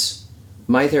was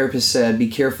my therapist said, be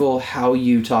careful how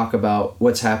you talk about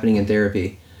what's happening in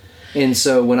therapy. And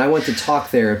so when I went to talk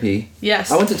therapy, I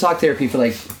went to talk therapy for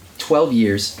like 12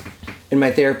 years. And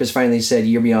my therapist finally said,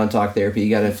 you're beyond talk therapy. You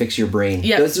got to fix your brain.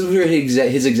 Yep. Those were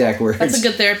his exact words. That's a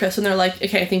good therapist. And they're like,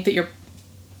 okay, I think that you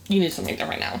need something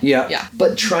different now. Yeah. Yeah.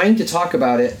 But trying to talk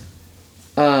about it,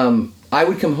 I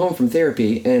would come home from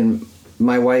therapy and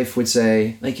my wife would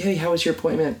say, like, hey, how was your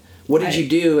appointment? What did you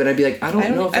do? And I'd be like, I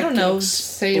don't know if I can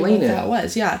explain it. That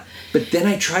was, yeah. But then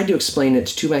I tried to explain it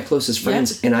to 2 of my closest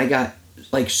friends and I got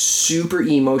like super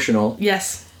emotional.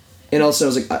 Yes. And also I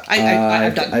was like,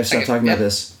 I've stopped talking about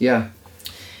this. Yeah.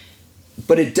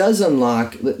 But it does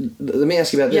unlock, let me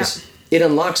ask you about this. It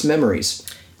unlocks memories.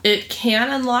 It can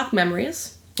unlock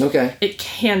memories. Okay. It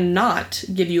cannot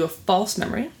give you a false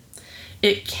memory.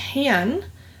 It can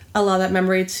allow that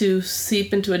memory to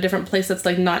seep into a different place that's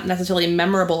like not necessarily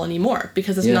memorable anymore,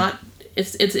 because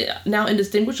it's now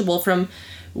indistinguishable from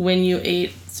when you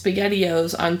ate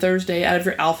SpaghettiOs on Thursday out of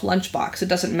your Alf lunchbox. It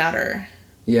doesn't matter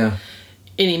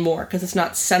anymore because it's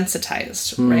not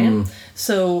sensitized, right?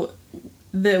 So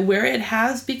where it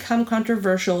has become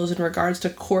controversial is in regards to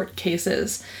court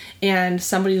cases, and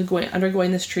somebody is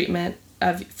undergoing this treatment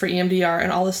for EMDR,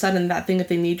 and all of a sudden that thing that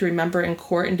they need to remember in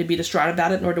court and to be distraught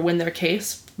about it in order to win their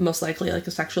case, most likely like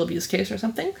a sexual abuse case or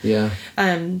something. Yeah.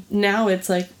 Now it's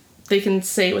like they can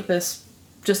say it with this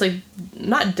just like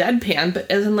not deadpan,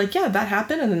 but as in like, yeah, that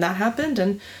happened and then that happened,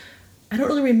 and I don't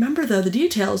really remember the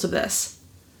details of this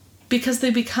because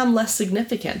they become less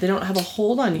significant. They don't have a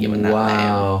hold on you in that way.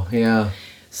 Wow. Yeah.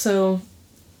 So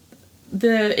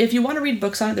if you want to read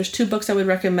books on it, there's 2 books I would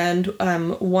recommend.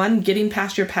 One, Getting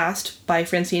Past Your Past by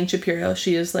Francine Shapiro.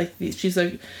 She is like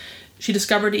she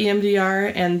discovered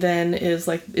EMDR and then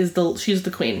she's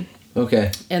the queen.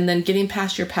 Okay. And then Getting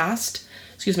Past Your Past.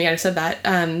 Excuse me, I said that.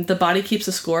 The Body Keeps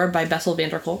the Score by Bessel van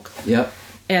der Kolk. Yep.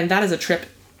 And that is a trip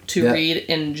to read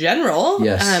in general.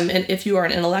 Yes. And if you are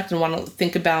an intellect and want to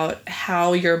think about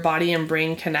how your body and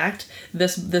brain connect,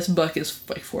 this book is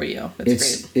for you.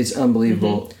 It's great. It's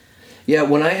unbelievable. Mm-hmm. Yeah,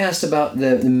 when I asked about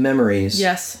the memories,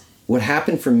 yes, what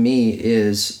happened for me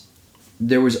is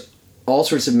there was all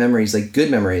sorts of memories, like good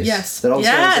memories. Yes. That all of a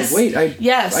sudden I was like,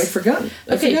 wait, I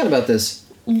forgot about this.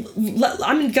 I'm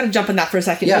going to jump on that for a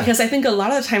second because I think a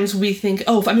lot of the times we think,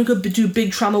 oh, if I'm going to go do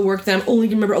big trauma work, then I'm only going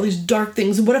to remember all these dark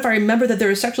things. And what if I remember that there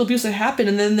was sexual abuse that happened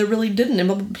and then there really didn't?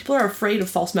 And people are afraid of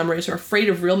false memories or afraid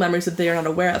of real memories that they are not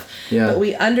aware of. Yeah. But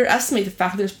we underestimate the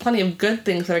fact that there's plenty of good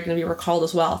things that are going to be recalled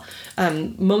as well.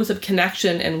 Moments of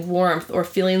connection and warmth or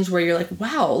feelings where you're like,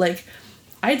 wow, like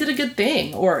I did a good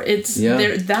thing, or it's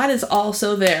there. That is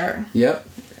also there. Yep.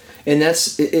 And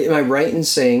that's, am I right in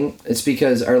saying it's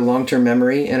because our long-term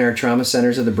memory and our trauma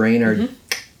centers of the brain are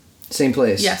same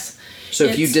place? Yes. So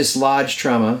if you dislodge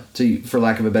trauma, for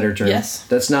lack of a better term,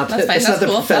 that's not the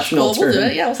cool. professional term. We'll do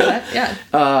it. Yeah, we'll say that.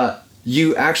 Yeah.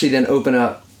 You actually then open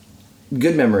up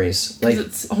good memories. Like,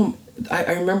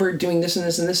 I remember doing this and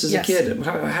this and this as a kid.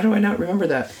 How do I not remember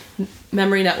that?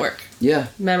 Memory network. Yeah.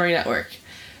 Memory network.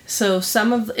 So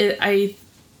some of it, I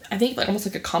think like almost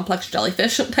like a complex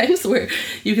jellyfish sometimes, where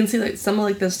you can see like some of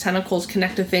like those tentacles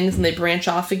connect to things and they branch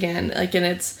off again. Like, and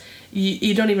it's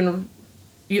you don't even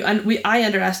I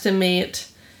underestimate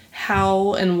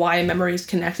how and why memory is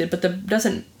connected, but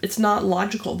it's not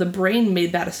logical. The brain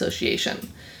made that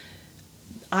association.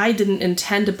 I didn't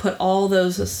intend to put all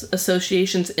those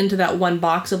associations into that one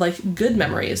box of like good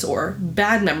memories or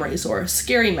bad memories or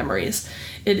scary memories.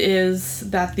 It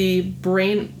is that the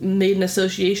brain made an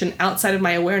association outside of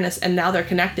my awareness and now they're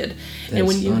connected. That's and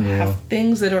when you have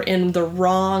things that are in the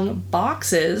wrong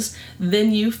boxes,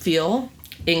 then you feel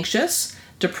anxious,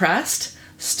 depressed,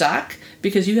 stuck,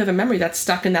 because you have a memory that's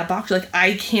stuck in that box. You're like,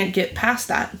 I can't get past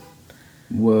that.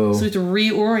 Whoa. So we have to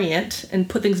reorient and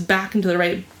put things back into the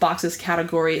right boxes,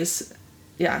 categories.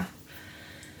 Yeah.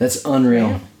 That's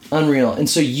unreal. Right? Unreal. And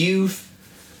so you've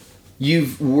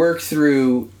worked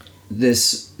through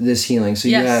this healing. So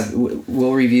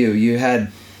we'll review. You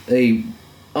had a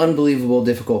unbelievable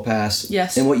difficult past.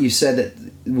 Yes. And what you said that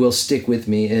will stick with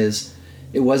me is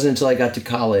it wasn't until I got to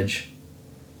college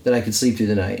that I could sleep through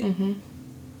the night. Mm-hmm.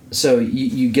 So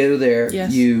you go there,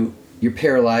 yes. You're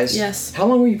paralyzed. Yes. How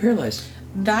long were you paralyzed?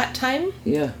 That time?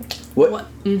 Yeah. What?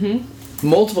 Mm-hmm.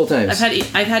 Multiple times.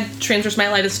 I've had transverse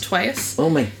myelitis twice. Oh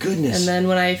my goodness. And then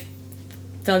when I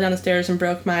fell down the stairs and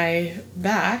broke my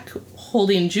back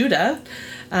holding Judah,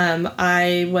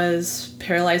 I was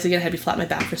paralyzed again. I had to be flat on my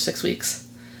back for 6 weeks.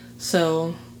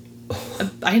 So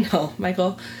I know,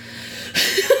 Michael.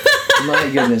 My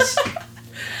goodness.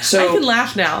 So I can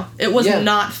laugh now. It was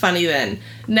not funny then.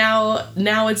 Now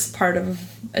it's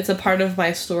a part of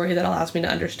my story that allows me to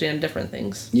understand different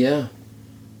things. Yeah.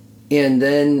 And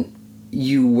then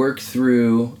you work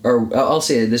through, or I'll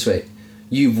say it this way.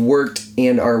 You've worked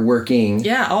and are working.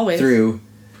 Yeah, always. Through.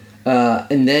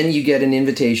 And then you get an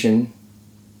invitation.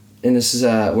 And this is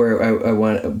where I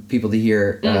want people to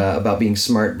hear about being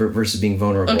smart versus being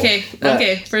vulnerable. Okay,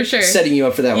 for sure. Setting you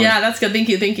up for that one. Yeah, that's good. Thank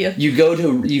you. You go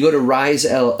to Rise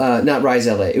not Rise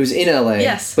LA. It was in LA.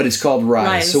 Yes. But it's called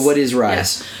Rise. So what is Rise?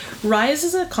 Yes. Rise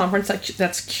is a conference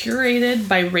that's curated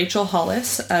by Rachel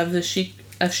Hollis of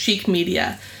Chic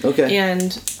Media. Okay.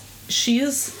 And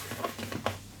she's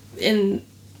in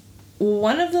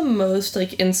one of the most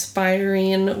like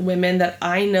inspiring women that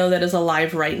I know that is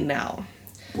alive right now.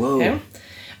 Whoa.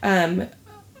 Okay?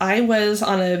 I was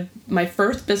on my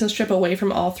first business trip away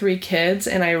from all three kids,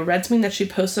 and I read something that she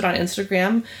posted on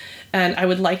Instagram, and I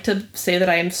would like to say that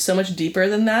I am so much deeper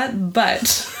than that,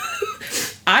 but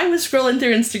I was scrolling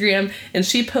through Instagram, and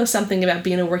she posted something about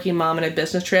being a working mom on a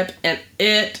business trip, and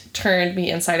it turned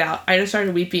me inside out. I just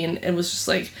started weeping. It was just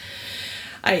like,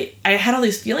 I had all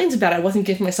these feelings about it. I wasn't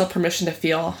giving myself permission to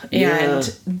feel.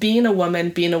 And being a woman,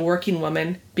 being a working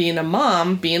woman, being a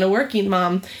mom, being a working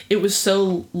mom, it was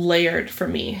so layered for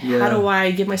me. Yeah. How do I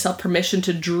give myself permission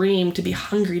to dream, to be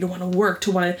hungry, to want to work,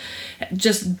 to want to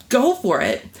just go for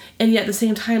it? And yet at the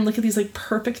same time, look at these like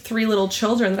perfect 3 little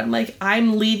children that I'm like,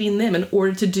 I'm leaving them in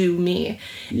order to do me.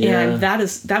 Yeah. And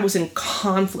that was in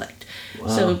conflict. Wow.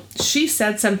 So she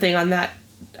said something on that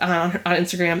on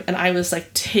Instagram, and I was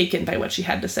like taken by what she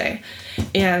had to say,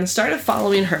 and started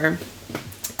following her.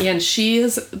 And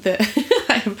she's one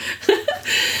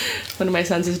of my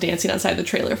sons is dancing outside the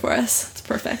trailer for us. It's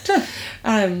perfect.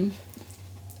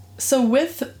 So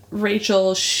with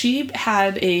Rachel, she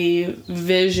had a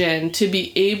vision to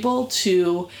be able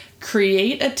to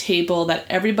create a table that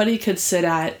everybody could sit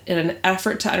at in an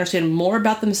effort to understand more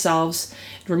about themselves,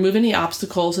 remove any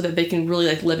obstacles so that they can really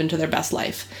like live into their best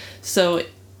life. So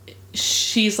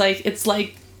she's like, it's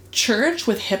like church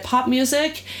with hip hop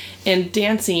music and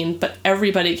dancing, but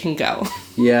everybody can go.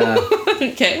 Yeah.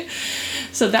 Okay.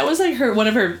 So that was like one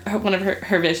of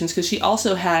her visions, because she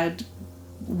also had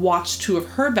watched two of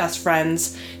her best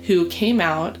friends who came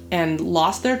out and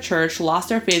lost their church, lost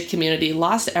their faith community,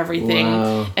 lost everything.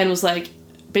 Wow. And was like,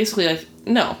 basically like,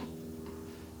 no.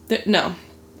 No.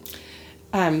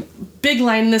 Big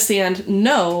line in the sand,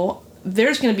 no,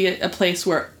 there's going to be a place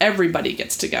where everybody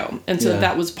gets to go. And so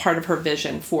that was part of her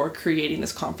vision for creating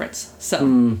this conference.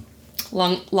 So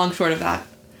long short of that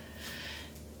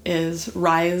is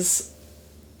Rise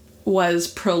was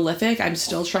prolific. I'm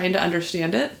still trying to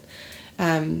understand it.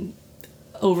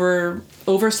 Over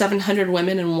 700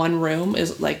 women in one room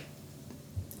is like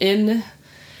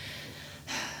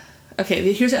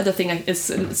okay, here's the other thing. It's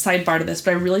a sidebar to this,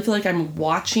 but I really feel like I'm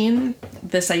watching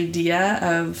this idea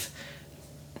of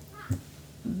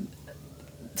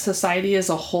society as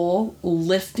a whole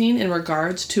lifting in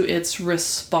regards to its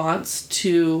response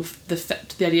to the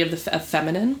idea of the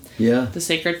feminine, the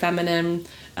sacred feminine,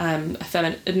 not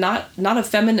a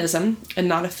feminism and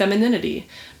not a femininity,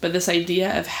 but this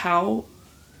idea of how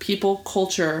people,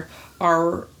 culture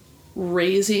are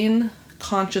raising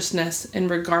consciousness in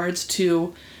regards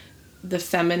to the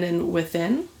feminine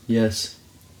within, yes,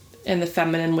 and the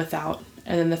feminine without,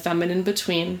 and then the feminine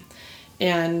between.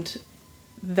 And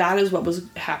that is what was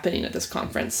happening at this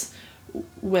conference.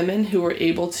 Women who were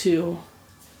able to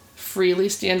freely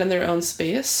stand in their own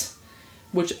space,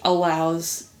 which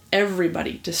allows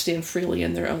everybody to stand freely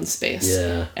in their own space.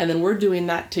 Yeah. And then we're doing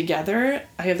that together.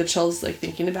 I have the chills like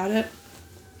thinking about it.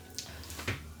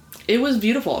 It was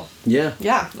beautiful. Yeah.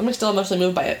 Yeah. I'm still emotionally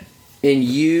moved by it. And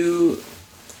you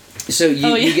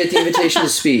get the invitation to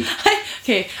speak.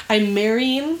 Okay. I'm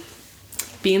marrying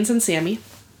Beans and Sammy.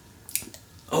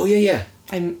 Oh, yeah.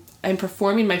 I'm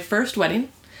performing my first wedding.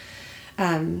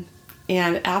 And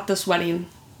at this wedding,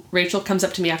 Rachel comes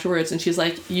up to me afterwards and she's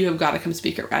like, you have got to come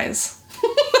speak at Rise.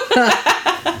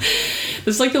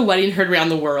 This is like the wedding heard around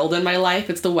the world in my life.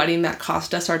 It's the wedding that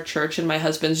cost us our church and my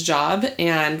husband's job,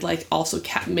 and like also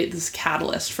made this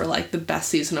catalyst for like the best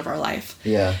season of our life.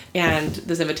 Yeah. And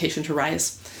this invitation to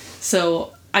Rise.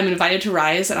 So I'm invited to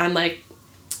Rise and I'm like,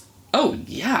 oh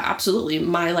yeah, absolutely.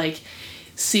 My like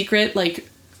secret like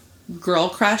girl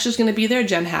crush is going to be there,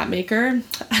 Jen Hatmaker.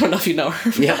 I don't know if you know her.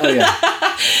 Yeah. Oh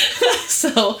yeah.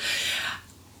 So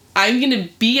I'm going to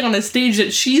be on a stage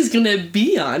that she's going to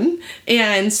be on.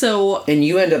 And so... And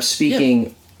you end up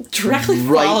speaking directly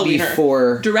right following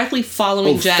before... her. Directly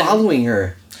following Jen. Following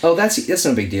her. Oh, that's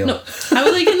no big deal. No, I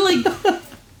was like going to like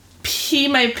pee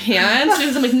my pants.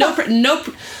 Because I'm like,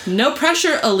 no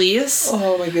pressure, Elyse.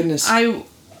 Oh my goodness.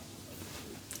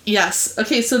 Yes.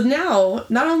 Okay, so now,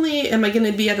 not only am I going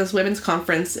to be at this women's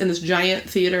conference in this giant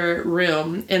theater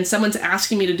room, and someone's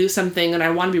asking me to do something, and I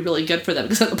want to be really good for them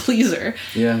because I'm a pleaser.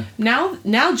 Yeah.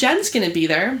 Now Jen's going to be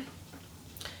there,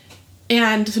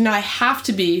 and so now I have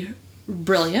to be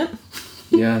brilliant.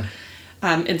 Yeah.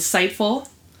 Insightful.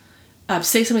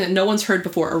 Say something that no one's heard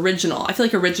before. Original. I feel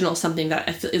like original is something that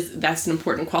I feel that's an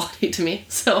important quality to me.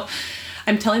 So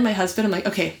I'm telling my husband, I'm like,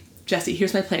 okay, Jesse,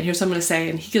 here's my plan. Here's what I'm going to say,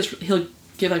 and he'll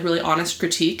give like really honest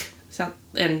critique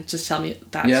and just tell me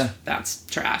that's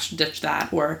trash, ditch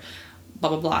that, or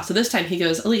blah blah blah. So this time he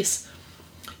goes, Elyse,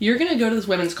 you're gonna go to this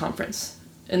women's conference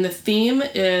and the theme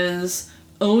is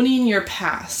owning your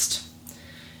past,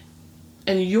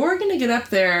 and you're gonna get up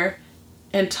there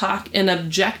and talk in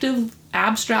objective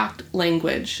abstract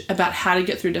language about how to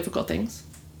get through difficult things.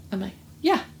 I'm like,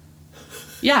 yeah,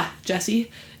 Jesse,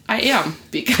 I am,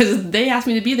 because they asked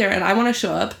me to be there and I want to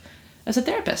show up as a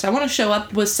therapist. I want to show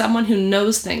up with someone who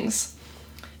knows things.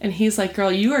 And he's like,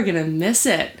 girl, you are going to miss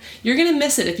it. You're going to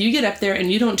miss it if you get up there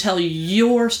and you don't tell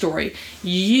your story.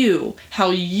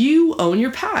 How you own your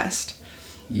past.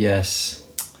 Yes.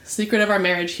 Secret of our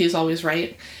marriage, he's always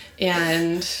right.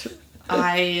 And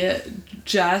I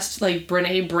just, like,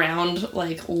 Brene Brown,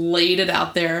 like, laid it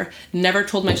out there. Never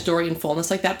told my story in fullness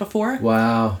like that before.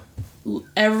 Wow.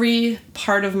 Every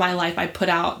part of my life I put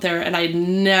out there, and I'd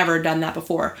never done that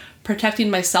before. Protecting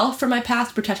myself from my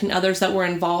past, protecting others that were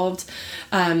involved,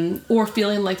 or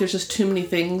feeling like there's just too many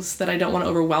things that I don't want to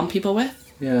overwhelm people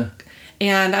with. Yeah.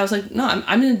 And I was like, no,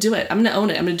 I'm going to do it. I'm going to own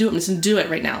it. I'm going to do it. I'm just going to do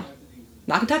it right now.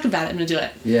 Not going to talk about it. I'm going to do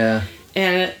it. Yeah.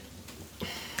 And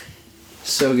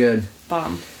so good.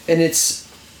 Bomb. And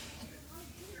it's,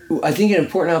 I think, an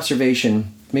important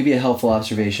observation, maybe a helpful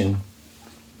observation,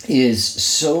 is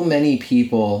so many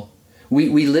people,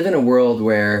 we live in a world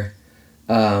where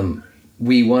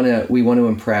we want to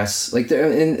impress. Like,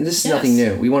 and this is nothing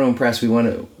new. We want to impress. We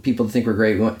want people to think we're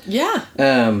great. We want,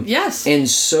 yes. And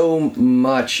so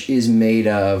much is made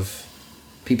of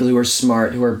people who are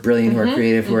smart, who are brilliant, who are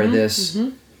creative, who are this.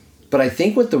 But I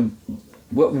think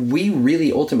what we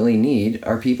really ultimately need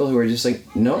are people who are just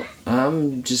like, no,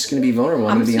 I'm just going to be vulnerable.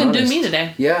 I'm going to be honest. I'm just going to do me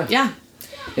today. Yeah.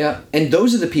 Yeah. And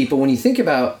those are the people, when you think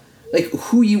about, like,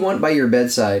 who you want by your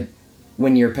bedside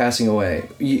when you're passing away.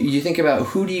 You think about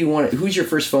who's your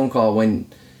first phone call when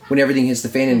everything hits the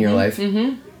fan in your life.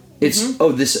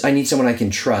 It's, I need someone I can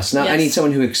trust. Not I need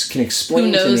someone who can explain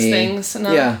to me. Who knows things.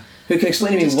 Who can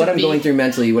explain to me what I'm going through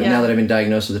mentally now that I've been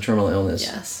diagnosed with a terminal illness.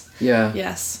 Yes. Yeah.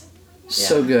 Yes.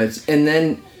 So good. And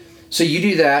then, so you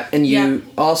do that, and you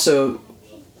also,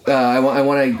 I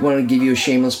want to give you a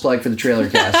shameless plug for the Trailer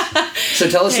Cast. So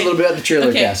tell us a little bit about the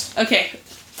Trailer Cast. Okay.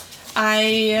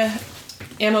 I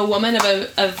am a woman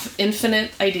of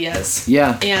infinite ideas.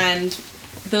 Yeah. And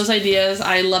those ideas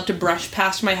I love to brush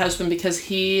past my husband because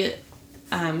he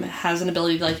has an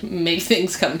ability to, like, make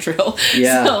things come true.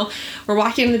 Yeah. So we're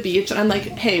walking on the beach, and I'm like,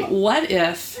 hey, what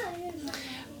if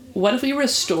we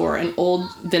restore an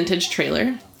old vintage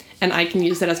trailer and I can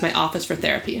use that as my office for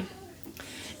therapy?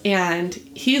 And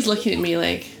he's looking at me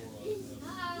like,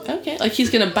 okay, like he's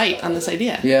gonna bite on this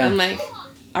idea. Yeah. I'm like,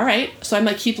 all right. So I'm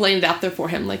like, keep laying it out there for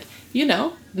him, like,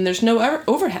 and there's no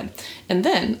overhead, and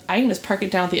then I can just park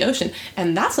it down at the ocean,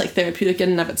 and that's like therapeutic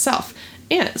in and of itself.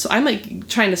 And so I'm like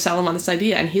trying to sell him on this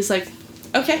idea, and he's like,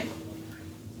 okay,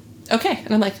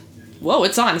 and I'm like, whoa,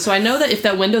 it's on. So I know that if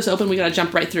that window's open, we gotta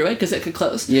jump right through it because it could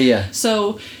close. Yeah.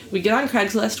 So we get on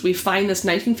Craigslist, we find this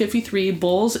 1953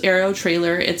 Bulls Aero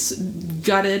trailer. It's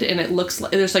gutted, and it looks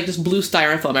like there's like this blue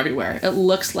styrofoam everywhere. It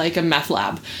looks like a meth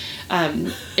lab,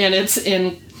 and it's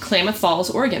in Klamath Falls,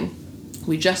 Oregon.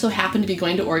 We just so happened to be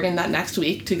going to Oregon that next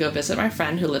week to go visit my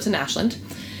friend who lives in Ashland.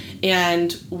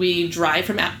 And we drive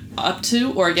up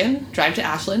to Oregon, drive to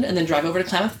Ashland, and then drive over to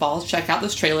Klamath Falls, check out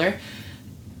this trailer,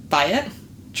 buy it,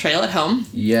 trail it home.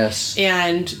 Yes.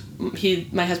 And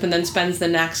my husband then spends the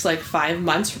next, like, 5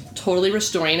 months totally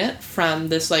restoring it from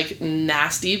this, like,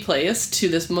 nasty place to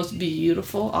this most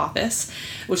beautiful office,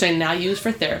 which I now use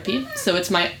for therapy. So it's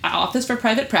my office for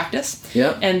private practice.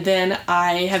 Yep. And then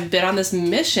I have been on this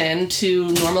mission to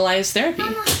normalize therapy.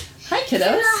 Hi,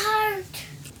 kiddos.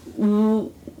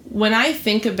 When I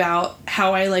think about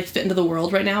how I, like, fit into the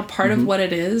world right now, part of what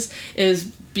it is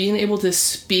being able to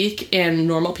speak in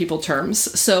normal people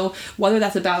terms. So whether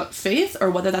that's about faith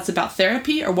or whether that's about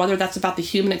therapy or whether that's about the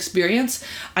human experience,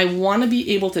 I want to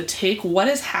be able to take what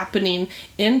is happening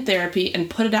in therapy and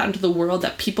put it out into the world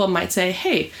that people might say,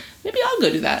 hey, maybe I'll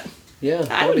go do that. Yeah,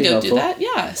 I would go do that.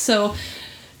 Yeah. So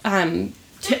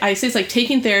I say it's like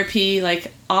taking therapy,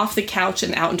 like, off the couch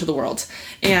and out into the world.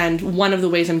 And one of the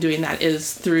ways I'm doing that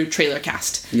is through Trailer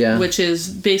Cast, which is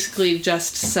basically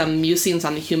just some musings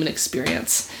on the human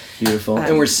experience. Beautiful.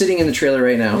 And we're sitting in the trailer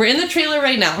right now. We're in the trailer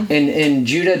right now. And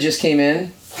Judah just came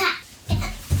in.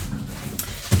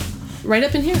 Right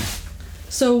up in here.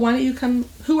 So why don't you come?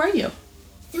 Who are you?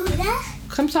 Judah?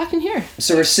 Come talk in here.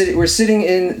 So we're sitting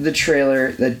in the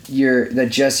trailer that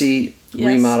Jesse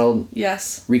remodeled.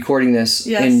 Yes. Recording this.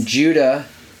 Yes. And Judah,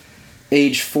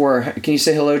 age 4. Can you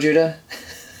say hello, Judah?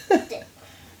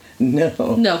 No.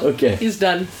 Okay. He's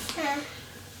done.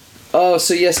 Oh,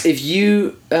 so yes, if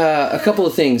you a couple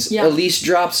of things. Yeah. Elise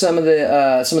dropped some of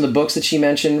the books that she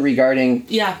mentioned regarding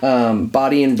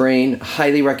body and brain.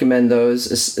 Highly recommend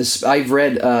those. I've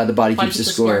read The Body Keeps the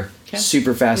Score. Okay.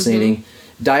 Super fascinating.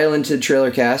 Dial into the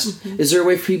Trailer Cast. Is there a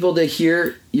way for people to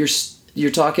hear your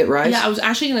talk at Rise? Yeah, I was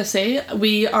actually going to say,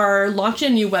 we are launching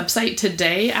a new website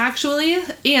today, actually.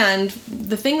 And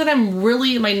the thing that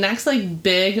my next, like,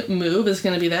 big move is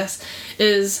going to be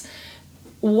is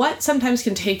what sometimes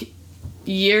can take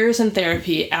years in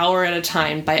therapy, hour at a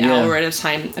time, by hour at a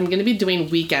time. I'm going to be doing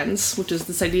weekends, which is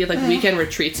this idea of, like, weekend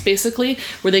retreats, basically,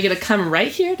 where they get to come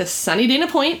right here to sunny Dana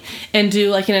Point and do,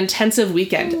 like, an intensive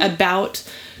weekend about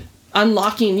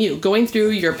unlocking you, going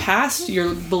through your past,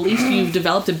 your beliefs you've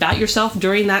developed about yourself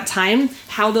during that time,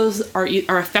 how those are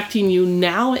affecting you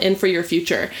now and for your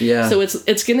future. Yeah. So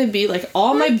it's going to be like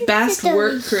all my best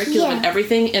work, curriculum, and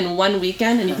everything in one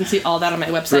weekend, and you can see all that on my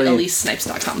website,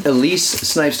 ElyseSnipes.com.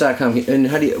 ElyseSnipes.com. And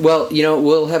how do you? Well,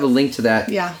 we'll have a link to that.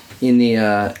 Yeah. In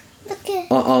the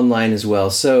online as well.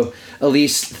 So,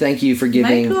 Elyse, thank you for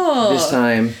giving this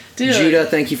time. Dude. Judah,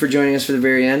 thank you for joining us for the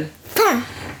very end.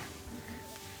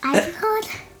 I record?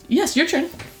 Yes, your turn.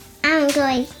 I'm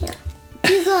going here.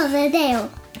 You go over there.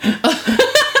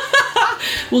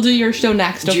 We'll do your show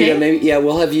next, okay? Judah, maybe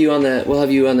we'll have you on the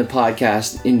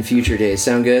podcast in future days.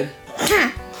 Sound good?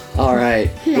 All right.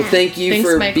 Well, thank you Thanks,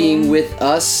 for Michael. being with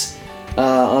us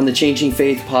on the Changing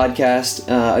Faith podcast.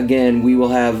 Again, we will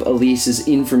have Elyse's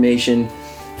information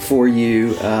for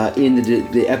you in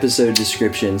the episode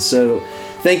description. So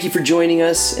thank you for joining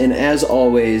us, and as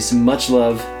always, much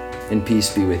love and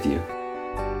peace be with you.